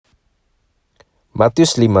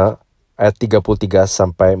Matius 5 ayat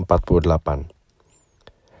 33-48.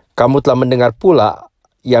 Kamu telah mendengar pula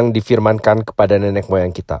yang difirmankan kepada nenek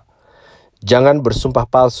moyang kita. Jangan bersumpah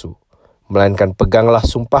palsu, melainkan peganglah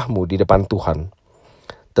sumpahmu di depan Tuhan.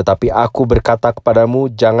 Tetapi aku berkata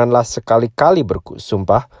kepadamu, janganlah sekali-kali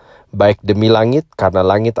bersumpah, baik demi langit, karena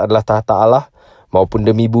langit adalah tahta Allah, maupun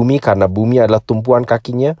demi bumi, karena bumi adalah tumpuan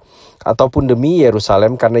kakinya, ataupun demi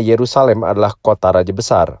Yerusalem, karena Yerusalem adalah kota raja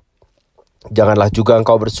besar. Janganlah juga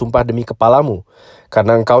engkau bersumpah demi kepalamu,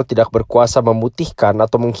 karena engkau tidak berkuasa memutihkan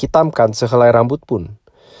atau menghitamkan sehelai rambut pun.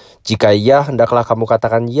 Jika ya, hendaklah kamu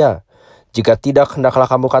katakan ya. Jika tidak, hendaklah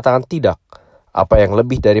kamu katakan tidak. Apa yang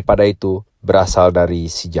lebih daripada itu berasal dari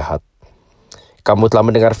si jahat. Kamu telah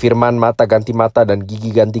mendengar firman mata ganti mata dan gigi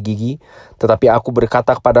ganti gigi. Tetapi aku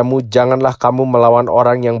berkata kepadamu, janganlah kamu melawan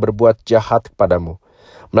orang yang berbuat jahat kepadamu.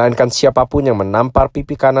 Melainkan siapapun yang menampar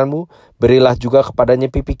pipi kananmu, berilah juga kepadanya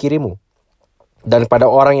pipi kirimu. Dan kepada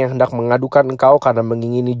orang yang hendak mengadukan engkau karena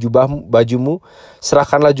mengingini bajumu,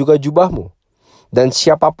 serahkanlah juga jubahmu. Dan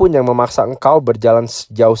siapapun yang memaksa engkau berjalan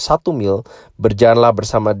sejauh 1 mil, berjalanlah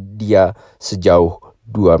bersama dia sejauh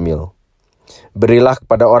 2 mil. Berilah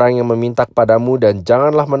kepada orang yang meminta kepadamu, dan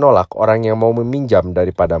janganlah menolak orang yang mau meminjam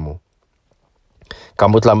daripadamu.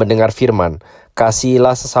 Kamu telah mendengar firman,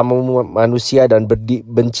 kasihilah sesamamu manusia dan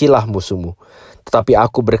bencilah musuhmu. Tetapi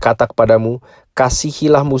aku berkata kepadamu,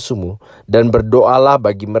 kasihilah musuhmu dan berdoalah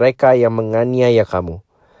bagi mereka yang menganiaya kamu.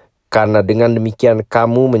 Karena dengan demikian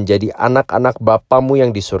kamu menjadi anak-anak Bapamu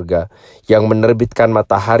yang di surga, yang menerbitkan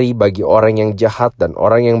matahari bagi orang yang jahat dan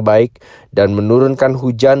orang yang baik, dan menurunkan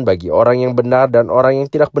hujan bagi orang yang benar dan orang yang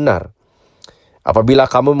tidak benar. Apabila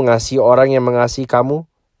kamu mengasihi orang yang mengasihi kamu,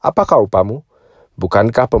 apakah upamu?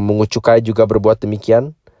 Bukankah pemungut cukai juga berbuat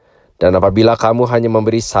demikian? Dan apabila kamu hanya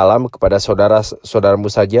memberi salam kepada saudara-saudaramu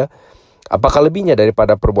saja, apakah lebihnya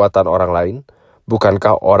daripada perbuatan orang lain?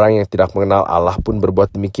 Bukankah orang yang tidak mengenal Allah pun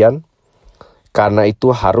berbuat demikian? Karena itu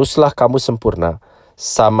haruslah kamu sempurna,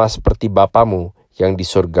 sama seperti Bapamu yang di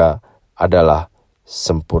surga adalah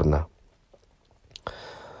sempurna.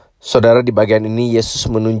 Saudara, di bagian ini Yesus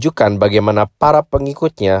menunjukkan bagaimana para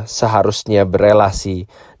pengikutnya seharusnya berelasi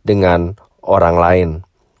dengan orang lain.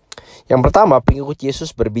 Yang pertama, pengikut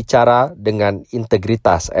Yesus berbicara dengan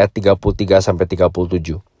integritas, ayat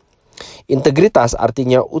 33-37. Integritas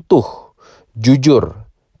artinya utuh, jujur,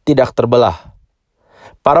 tidak terbelah.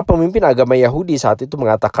 Para pemimpin agama Yahudi saat itu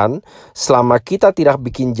mengatakan, selama kita tidak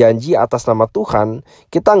bikin janji atas nama Tuhan,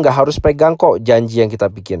 kita nggak harus pegang kok janji yang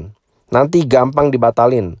kita bikin. Nanti gampang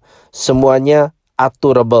dibatalin. Semuanya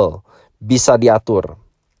aturable, bisa diatur.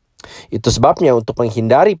 Itu sebabnya untuk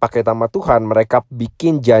menghindari pakai nama Tuhan, mereka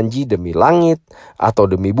bikin janji demi langit, atau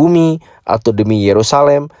demi bumi, atau demi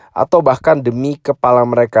Yerusalem, atau bahkan demi kepala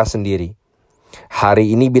mereka sendiri.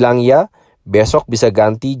 Hari ini bilang ya, besok bisa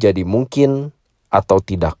ganti jadi mungkin atau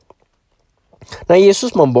tidak. Nah,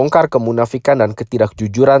 Yesus membongkar kemunafikan dan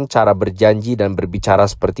ketidakjujuran cara berjanji dan berbicara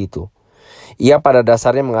seperti itu. Ia pada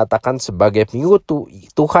dasarnya mengatakan sebagai pengikut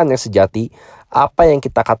Tuhan yang sejati, apa yang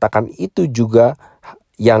kita katakan itu juga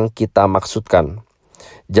yang kita maksudkan.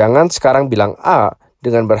 Jangan sekarang bilang A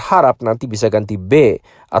dengan berharap nanti bisa ganti B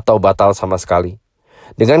atau batal sama sekali.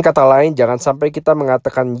 Dengan kata lain, jangan sampai kita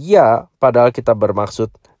mengatakan ya padahal kita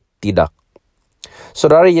bermaksud tidak.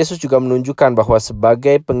 Saudara, Yesus juga menunjukkan bahwa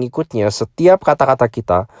sebagai pengikutnya, setiap kata-kata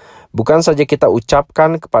kita bukan saja kita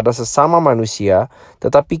ucapkan kepada sesama manusia,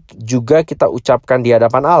 tetapi juga kita ucapkan di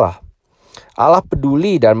hadapan Allah. Allah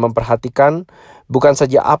peduli dan memperhatikan bukan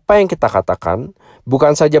saja apa yang kita katakan,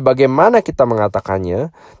 bukan saja bagaimana kita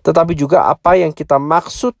mengatakannya, tetapi juga apa yang kita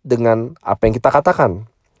maksud dengan apa yang kita katakan.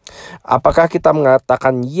 Apakah kita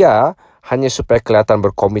mengatakan ya hanya supaya kelihatan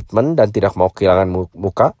berkomitmen dan tidak mau kehilangan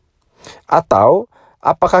muka? Atau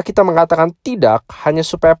apakah kita mengatakan tidak hanya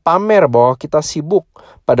supaya pamer bahwa kita sibuk,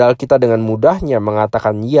 padahal kita dengan mudahnya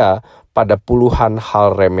mengatakan ya pada puluhan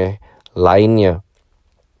hal remeh lainnya?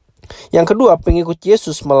 Yang kedua, pengikut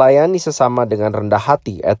Yesus melayani sesama dengan rendah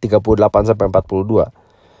hati, ayat 38-42.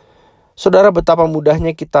 Saudara, betapa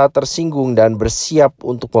mudahnya kita tersinggung dan bersiap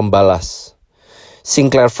untuk membalas.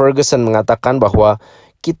 Sinclair Ferguson mengatakan bahwa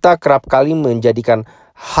kita kerap kali menjadikan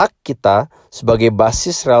hak kita sebagai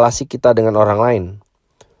basis relasi kita dengan orang lain.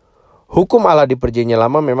 Hukum Allah di Perjanjian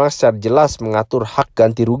Lama memang secara jelas mengatur hak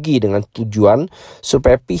ganti rugi dengan tujuan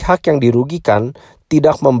supaya pihak yang dirugikan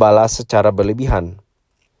tidak membalas secara berlebihan.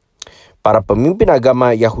 Para pemimpin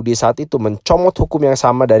agama Yahudi saat itu mencomot hukum yang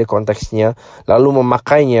sama dari konteksnya, lalu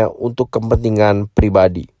memakainya untuk kepentingan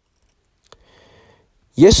pribadi.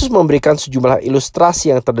 Yesus memberikan sejumlah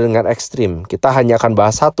ilustrasi yang terdengar ekstrim. Kita hanya akan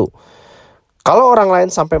bahas satu. Kalau orang lain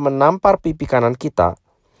sampai menampar pipi kanan kita,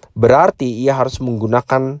 berarti ia harus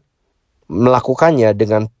melakukannya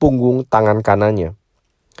dengan punggung tangan kanannya.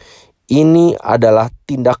 Ini adalah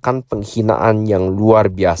tindakan penghinaan yang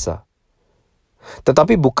luar biasa.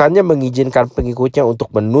 Tetapi bukannya mengizinkan pengikutnya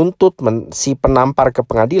untuk menuntut si penampar ke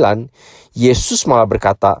pengadilan, Yesus malah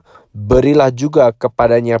berkata, "Berilah juga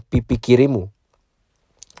kepadanya pipi kirimu."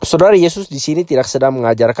 Saudara, Yesus di sini tidak sedang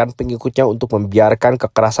mengajarkan pengikutnya untuk membiarkan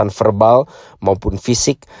kekerasan verbal maupun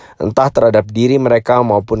fisik, entah terhadap diri mereka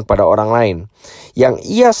maupun kepada orang lain. Yang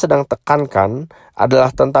ia sedang tekankan adalah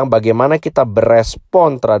tentang bagaimana kita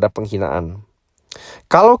berespon terhadap penghinaan.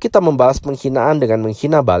 Kalau kita membalas penghinaan dengan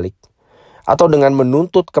menghina balik, atau dengan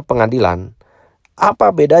menuntut ke pengadilan, apa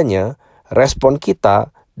bedanya respon kita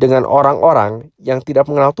dengan orang-orang yang tidak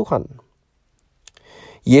mengenal Tuhan?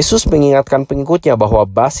 Yesus mengingatkan pengikutnya bahwa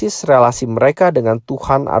basis relasi mereka dengan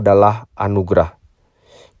Tuhan adalah anugerah.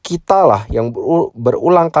 Kitalah yang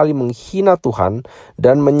berulang kali menghina Tuhan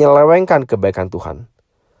dan menyelewengkan kebaikan Tuhan.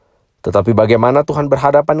 Tetapi bagaimana Tuhan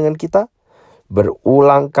berhadapan dengan kita?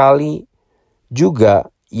 Berulang kali juga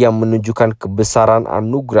Ia menunjukkan kebesaran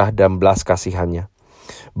anugerah dan belas kasihannya.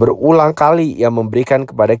 Berulang kali Ia memberikan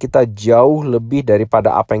kepada kita jauh lebih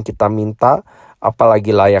daripada apa yang kita minta,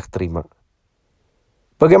 apalagi layak terima.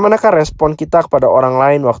 Bagaimanakah respon kita kepada orang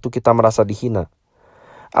lain waktu kita merasa dihina?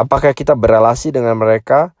 Apakah kita berelasi dengan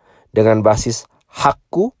mereka dengan basis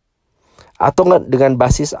hakku atau dengan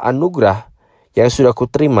basis anugerah yang sudah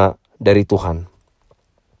kuterima dari Tuhan?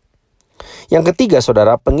 Yang ketiga,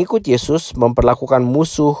 saudara, pengikut Yesus memperlakukan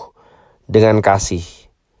musuh dengan kasih.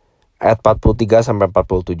 Ayat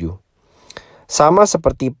 43-47. Sama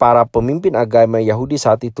seperti para pemimpin agama Yahudi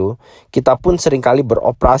saat itu, kita pun seringkali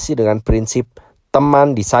beroperasi dengan prinsip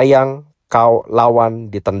teman disayang, kau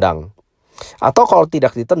lawan ditendang. Atau kalau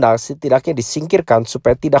tidak ditendang, setidaknya disingkirkan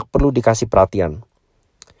supaya tidak perlu dikasih perhatian.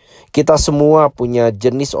 Kita semua punya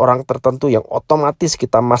jenis orang tertentu yang otomatis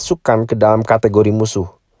kita masukkan ke dalam kategori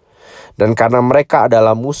musuh. Dan karena mereka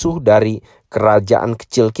adalah musuh dari kerajaan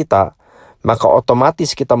kecil kita, maka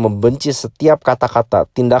otomatis kita membenci setiap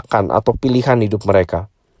kata-kata, tindakan, atau pilihan hidup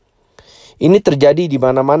mereka. Ini terjadi di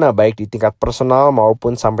mana-mana, baik di tingkat personal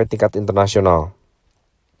maupun sampai tingkat internasional.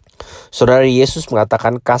 Saudara, Yesus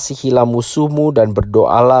mengatakan, "Kasihilah musuhmu dan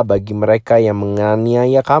berdoalah bagi mereka yang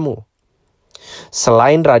menganiaya kamu."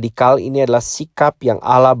 Selain radikal, ini adalah sikap yang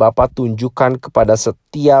Allah Bapa tunjukkan kepada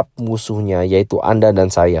setiap musuhnya, yaitu Anda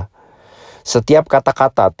dan saya. Setiap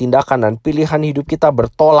kata-kata, tindakan, dan pilihan hidup kita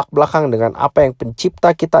bertolak belakang dengan apa yang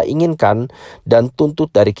pencipta kita inginkan dan tuntut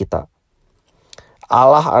dari kita.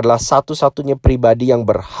 Allah adalah satu-satunya pribadi yang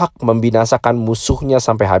berhak membinasakan musuhnya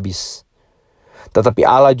sampai habis. Tetapi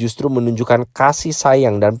Allah justru menunjukkan kasih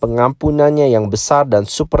sayang dan pengampunannya yang besar dan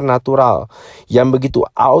supernatural, yang begitu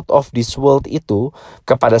out of this world itu,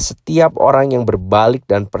 kepada setiap orang yang berbalik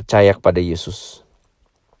dan percaya kepada Yesus.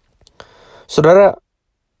 Saudara,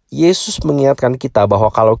 Yesus mengingatkan kita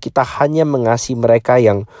bahwa kalau kita hanya mengasihi mereka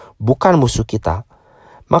yang bukan musuh kita,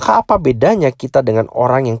 maka apa bedanya kita dengan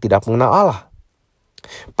orang yang tidak mengenal Allah?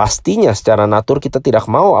 Pastinya secara natur kita tidak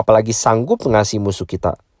mau, apalagi sanggup mengasihi musuh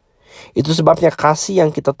kita. Itu sebabnya kasih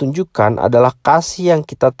yang kita tunjukkan adalah kasih yang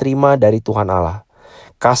kita terima dari Tuhan Allah.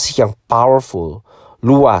 Kasih yang powerful,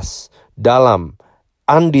 luas, dalam,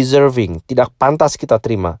 undeserving, tidak pantas kita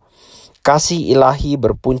terima. Kasih ilahi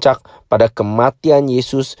berpuncak pada kematian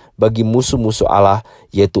Yesus bagi musuh-musuh Allah,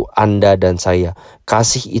 yaitu Anda dan saya.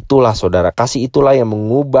 Kasih itulah, saudara, kasih itulah yang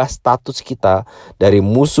mengubah status kita dari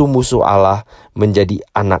musuh-musuh Allah menjadi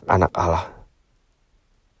anak-anak Allah.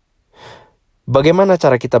 Bagaimana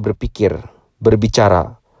cara kita berpikir,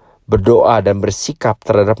 berbicara, berdoa, dan bersikap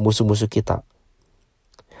terhadap musuh-musuh kita?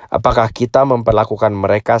 Apakah kita memperlakukan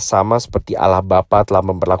mereka sama seperti Allah Bapa telah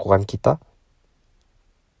memperlakukan kita?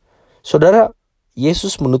 Saudara,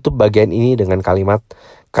 Yesus menutup bagian ini dengan kalimat,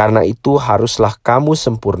 "Karena itu haruslah kamu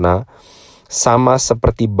sempurna, sama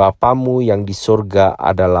seperti Bapamu yang di surga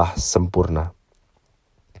adalah sempurna."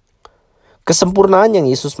 Kesempurnaan yang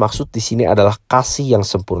Yesus maksud di sini adalah kasih yang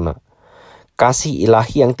sempurna. Kasih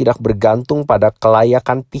ilahi yang tidak bergantung pada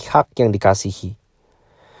kelayakan pihak yang dikasihi.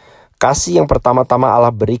 Kasih yang pertama-tama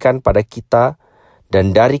Allah berikan pada kita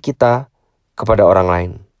dan dari kita kepada orang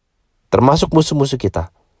lain, termasuk musuh-musuh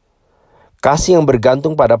kita. Kasih yang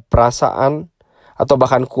bergantung pada perasaan atau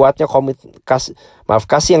bahkan kuatnya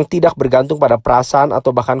kasih yang tidak bergantung pada perasaan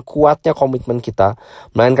atau bahkan kuatnya komitmen kita,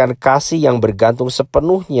 melainkan kasih yang bergantung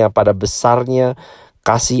sepenuhnya pada besarnya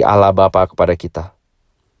kasih Allah Bapa kepada kita.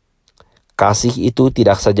 Kasih itu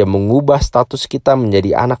tidak saja mengubah status kita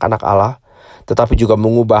menjadi anak-anak Allah, tetapi juga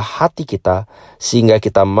mengubah hati kita sehingga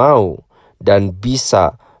kita mau dan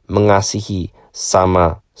bisa mengasihi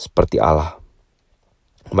sama seperti Allah.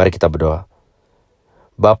 Mari kita berdoa.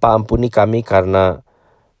 Bapa, ampuni kami karena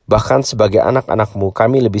bahkan sebagai anak-anak-Mu,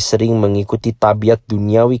 kami lebih sering mengikuti tabiat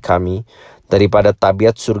duniawi kami daripada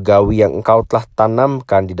tabiat surgawi yang Engkau telah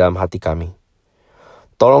tanamkan di dalam hati kami.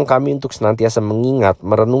 Tolong kami untuk senantiasa mengingat,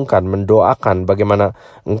 merenungkan, mendoakan bagaimana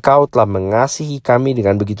Engkau telah mengasihi kami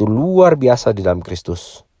dengan begitu luar biasa di dalam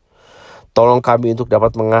Kristus. Tolong kami untuk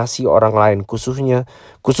dapat mengasihi orang lain,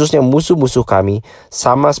 khususnya musuh-musuh kami,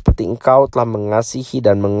 sama seperti Engkau telah mengasihi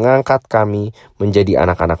dan mengangkat kami menjadi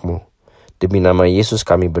anak-anak-Mu. Demi nama Yesus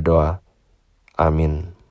kami berdoa. Amin.